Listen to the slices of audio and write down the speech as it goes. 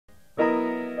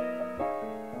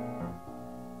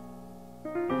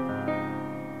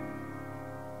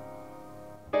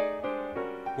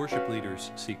worship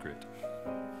leader's secret.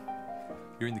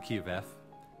 You're in the key of F,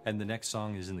 and the next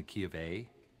song is in the key of A.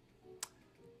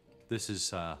 This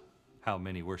is how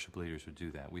many worship leaders would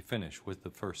do that. We finish with the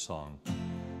first song,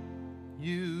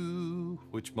 you,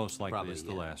 which most likely is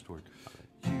the last word.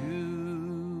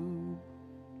 You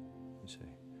say,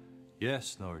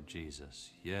 yes, Lord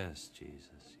Jesus, yes,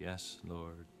 Jesus, yes,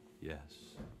 Lord,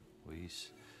 yes,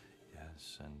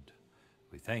 yes, and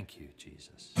we thank you,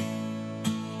 Jesus.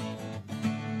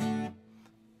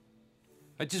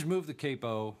 I just move the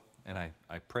capo, and I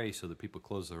pray so that people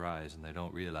close their eyes and they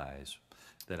don't realize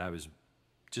that I was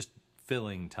just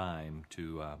filling time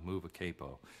to move a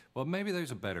capo. Well, maybe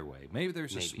there's a better way. Maybe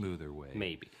there's a smoother way.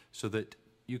 Maybe. So that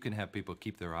you can have people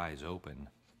keep their eyes open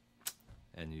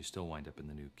and you still wind up in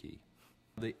the new key.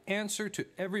 The answer to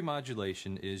every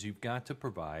modulation is you've got to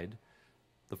provide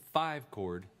the 5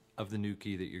 chord of the new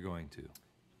key that you're going to.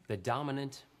 The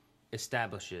dominant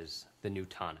establishes the new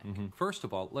tonic. First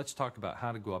of all, let's talk about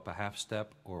how to go up a half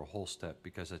step or a whole step,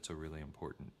 because that's a really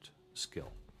important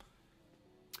skill.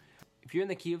 If you're in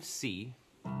the key of C,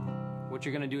 what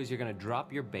you're going to do is you're going to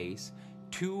drop your bass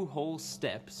 2 whole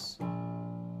steps,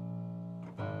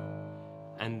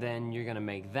 and then you're going to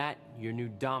make that your new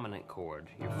dominant chord,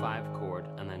 your 5 chord,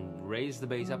 and then raise the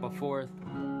bass up a 4th.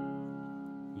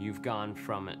 You've gone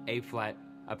from an A flat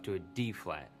up to a D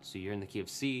flat. So you're in the key of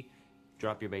C,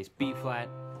 drop your bass B flat,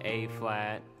 A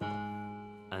flat,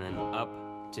 and then up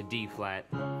to D flat.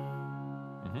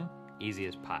 Easy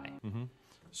as pie.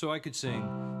 So I could sing,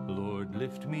 Lord,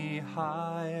 lift me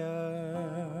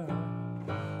higher,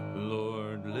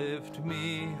 Lord, lift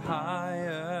me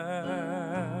higher,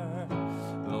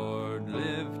 Lord,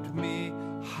 lift me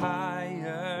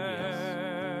higher.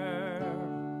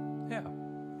 Yes. Yeah.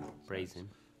 Praise Him.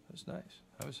 That was nice.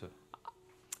 That was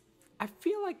I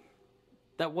feel like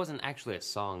that wasn't actually a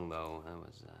song, though. That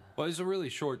was. Well, it's a really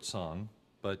short song,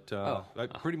 but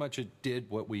pretty much it did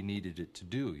what we needed it to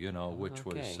do, you know, which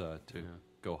was to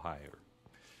go higher.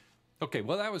 Okay,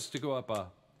 well, that was to go up a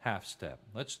half step.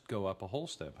 Let's go up a whole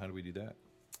step. How do we do that?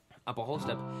 Up a whole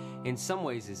step, in some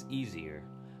ways, is easier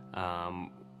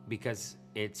because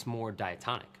it's more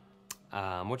diatonic.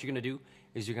 What you're going to do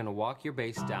is you're going to walk your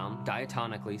bass down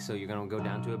diatonically, so you're going to go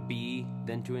down to a B,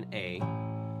 then to an A,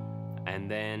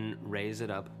 and then raise it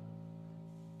up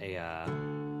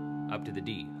up to the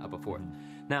D, up a 4th.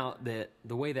 Now,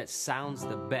 the way that sounds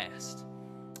the best,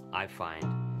 I find,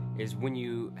 is when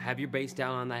you have your bass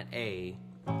down on that A,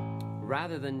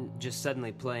 rather than just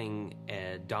suddenly playing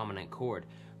a dominant chord,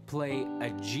 play a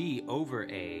G over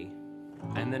A,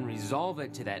 and then resolve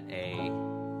it to that A,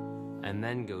 and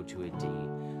then go to a D.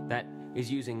 That is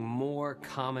using more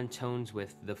common tones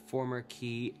with the former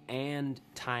key and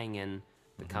tying in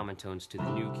the common tones to the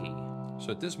new key.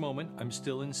 So at this moment, I'm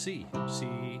still in C. C,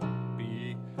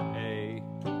 B, A,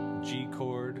 G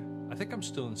chord. I think I'm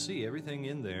still in C. Everything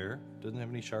in there doesn't have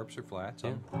any sharps or flats.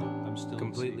 I'm still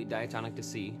completely in C. diatonic to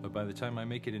C. But by the time I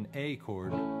make it an A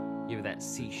chord, you have that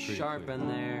C sharp in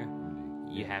there.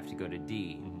 You have to go to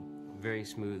D. Very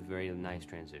smooth, very nice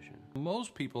transition.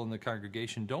 Most people in the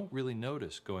congregation don't really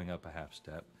notice going up a half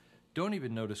step, don't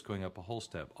even notice going up a whole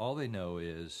step. All they know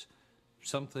is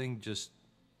something just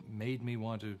made me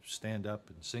want to stand up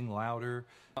and sing louder.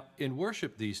 In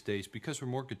worship these days, because we're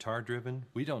more guitar driven,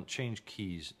 we don't change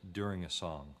keys during a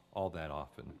song all that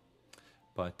often.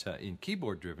 But in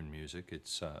keyboard driven music,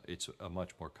 it's a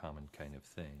much more common kind of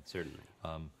thing. Certainly.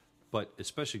 But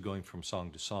especially going from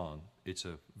song to song, it's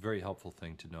a very helpful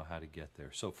thing to know how to get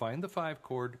there. So find the 5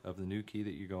 chord of the new key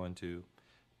that you're going to,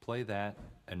 play that,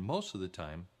 and most of the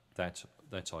time, that's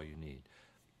all you need.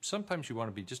 Sometimes you want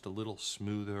to be just a little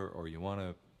smoother, or you want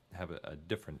to have a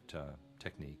different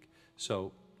technique.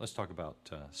 So let's talk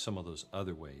about some of those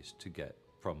other ways to get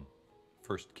from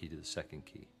first key to the second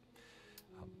key.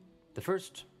 The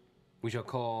first we shall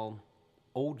call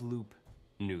old loop,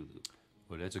 new loop.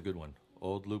 Well, that's a good one.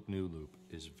 Old loop, new loop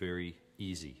is very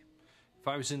easy. If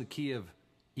I was in the key of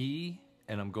E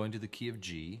and I'm going to the key of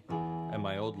G, and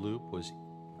my old loop was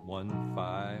 1,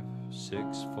 5,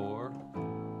 6, 4,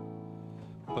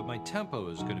 but my tempo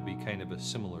is going to be kind of a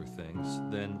similar thing,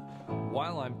 then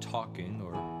while I'm talking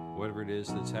or whatever it is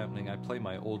that's happening, I play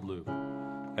my old loop.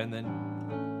 And then,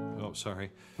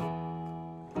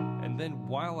 and then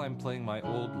while I'm playing my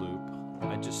old loop,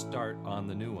 I just start on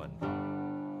the new one.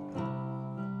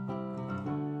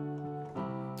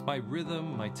 My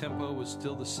rhythm, my tempo was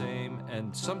still the same,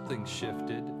 and something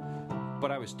shifted,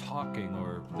 but I was talking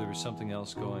or there was something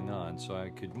else going on, so I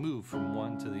could move from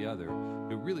one to the other.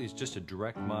 It really is just a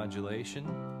direct modulation.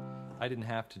 I didn't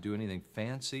have to do anything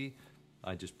fancy.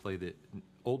 I just play the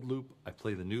old loop, I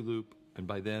play the new loop, and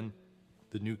by then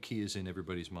the new key is in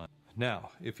everybody's mind.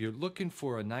 Now, if you're looking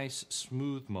for a nice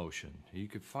smooth motion, you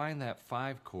could find that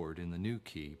 5 chord in the new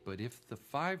key, but if the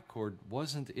 5 chord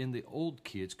wasn't in the old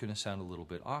key, it's going to sound a little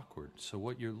bit awkward. So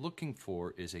what you're looking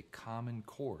for is a common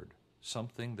chord,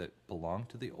 something that belonged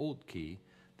to the old key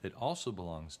that also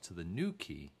belongs to the new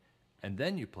key, and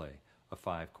then you play a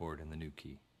 5 chord in the new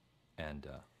key, and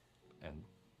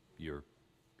you're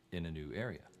in a new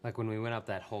area. Like when we went up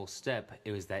that whole step,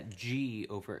 it was that G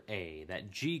over A.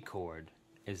 That G chord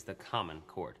is the common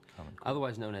chord,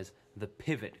 otherwise known as the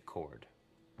pivot chord,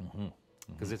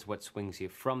 because it's what swings you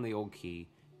from the old key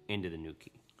into the new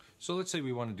key. So let's say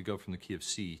we wanted to go from the key of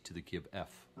C to the key of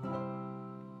F.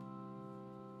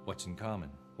 What's in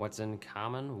common? What's in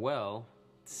common? Well,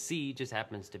 C just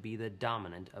happens to be the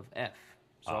dominant of F.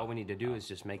 So all we need to do is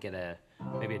just make it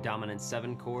maybe a dominant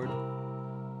 7 chord.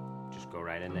 Just go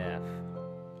right into F.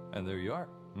 And there you are.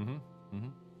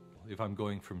 If I'm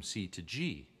going from C to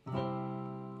G,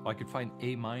 I could find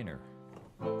A minor.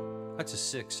 That's a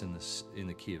 6 in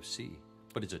the key of C,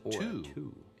 but it's a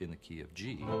 2 in the key of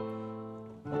G.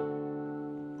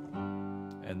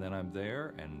 And then I'm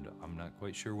there, and I'm not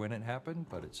quite sure when it happened,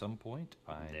 but at some point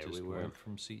I just went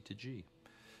from C to G.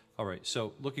 All right,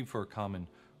 so looking for a common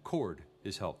chord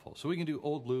is helpful. So we can do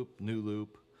old loop, new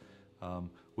loop.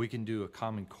 We can do a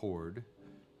common chord.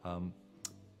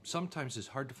 Sometimes it's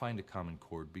hard to find a common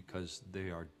chord because they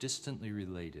are distantly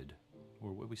related,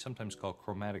 or what we sometimes call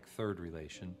chromatic third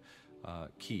relation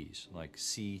keys, like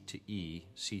C to E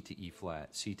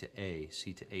flat, C to A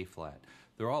flat.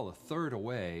 They're all a third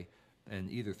away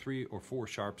and either 3 or 4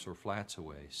 sharps or flats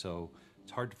away, so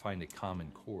it's hard to find a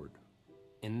common chord.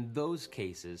 In those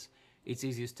cases, it's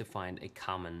easiest to find a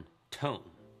common tone.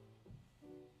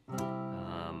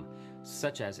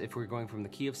 Such as if we're going from the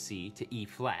key of C to E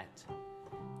flat,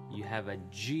 you have a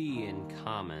G in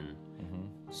common.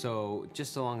 So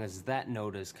just so long as that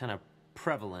note is kind of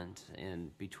prevalent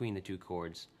in between the two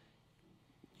chords,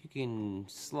 you can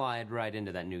slide right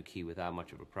into that new key without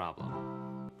much of a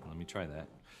problem. Let me try that.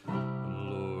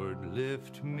 Lord,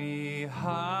 lift me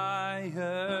higher.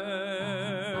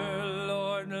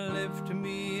 Lord, lift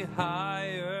me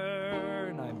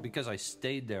higher. And because I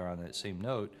stayed there on that same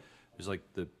note, it was like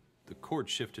the chord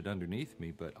shifted underneath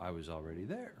me, but I was already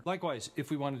there. Likewise, if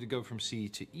we wanted to go from C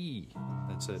to E,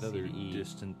 that's that other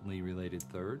distantly related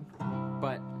third.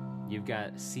 But you've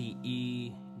got C,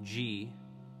 E, G,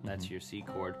 that's your C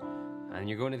chord, and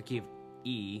you're going to the key of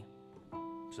E,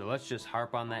 so let's just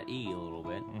harp on that E a little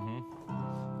bit.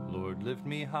 Lord, lift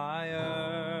me higher.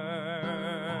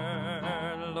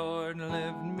 Lord,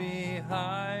 lift me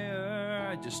higher.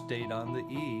 I just stayed on the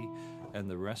E, and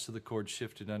the rest of the chord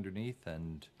shifted underneath,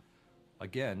 and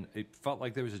again, it felt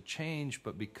like there was a change,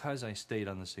 but because I stayed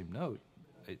on the same note,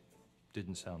 it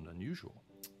didn't sound unusual.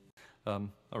 All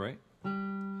right.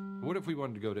 What if we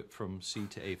wanted to go from C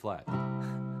to A flat?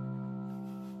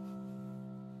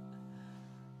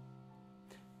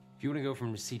 If you want to go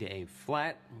from C to A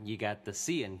flat, you got the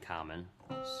C in common,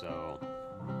 so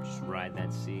just ride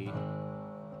that C.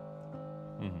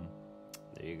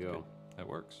 There you go. Okay. That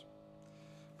works.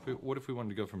 What if we wanted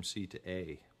to go from C to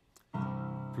A?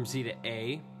 From C to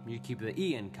A, you keep the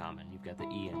E in common. You've got the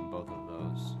E in both of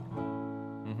those.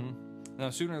 Now,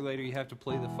 sooner or later, you have to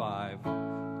play the 5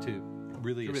 to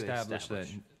really establish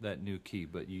that new key,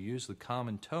 but you use the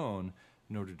common tone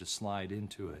in order to slide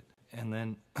into it. And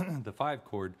then the 5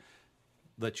 chord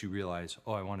lets you realize,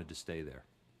 oh, I wanted to stay there,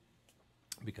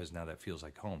 because now that feels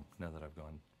like home, now that I've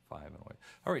gone 5 and away.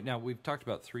 All right, now we've talked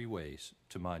about 3 ways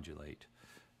to modulate.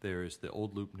 There's the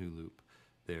old loop, new loop.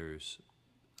 There's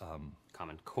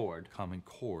Common chord. Common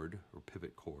chord or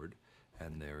pivot chord,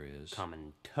 and there is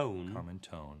Common tone. Common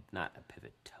tone. Not a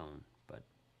pivot tone, but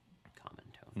common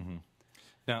tone.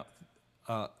 Now,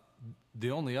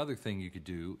 the only other thing you could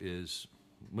do is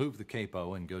move the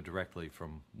capo and go directly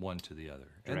from one to the other.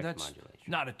 Direct and that's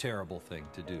modulation. not a terrible thing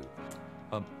to do.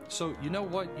 So you know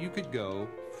what? You could go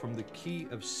from the key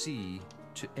of C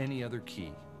to any other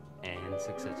key. And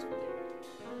successfully.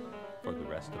 For the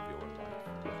rest of your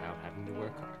life. Without having to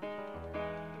work hard.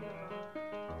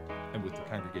 And with the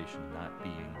congregation not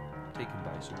being taken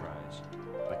by surprise.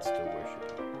 But still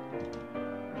worshiping.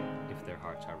 If their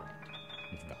hearts are right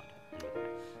with God.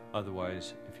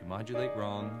 Otherwise, if you modulate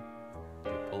wrong,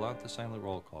 they pull out the silent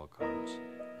roll call cards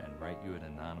and write you an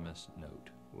anonymous note.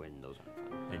 When those aren't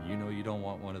fun. And you know you don't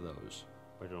want one of those.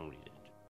 But don't read it.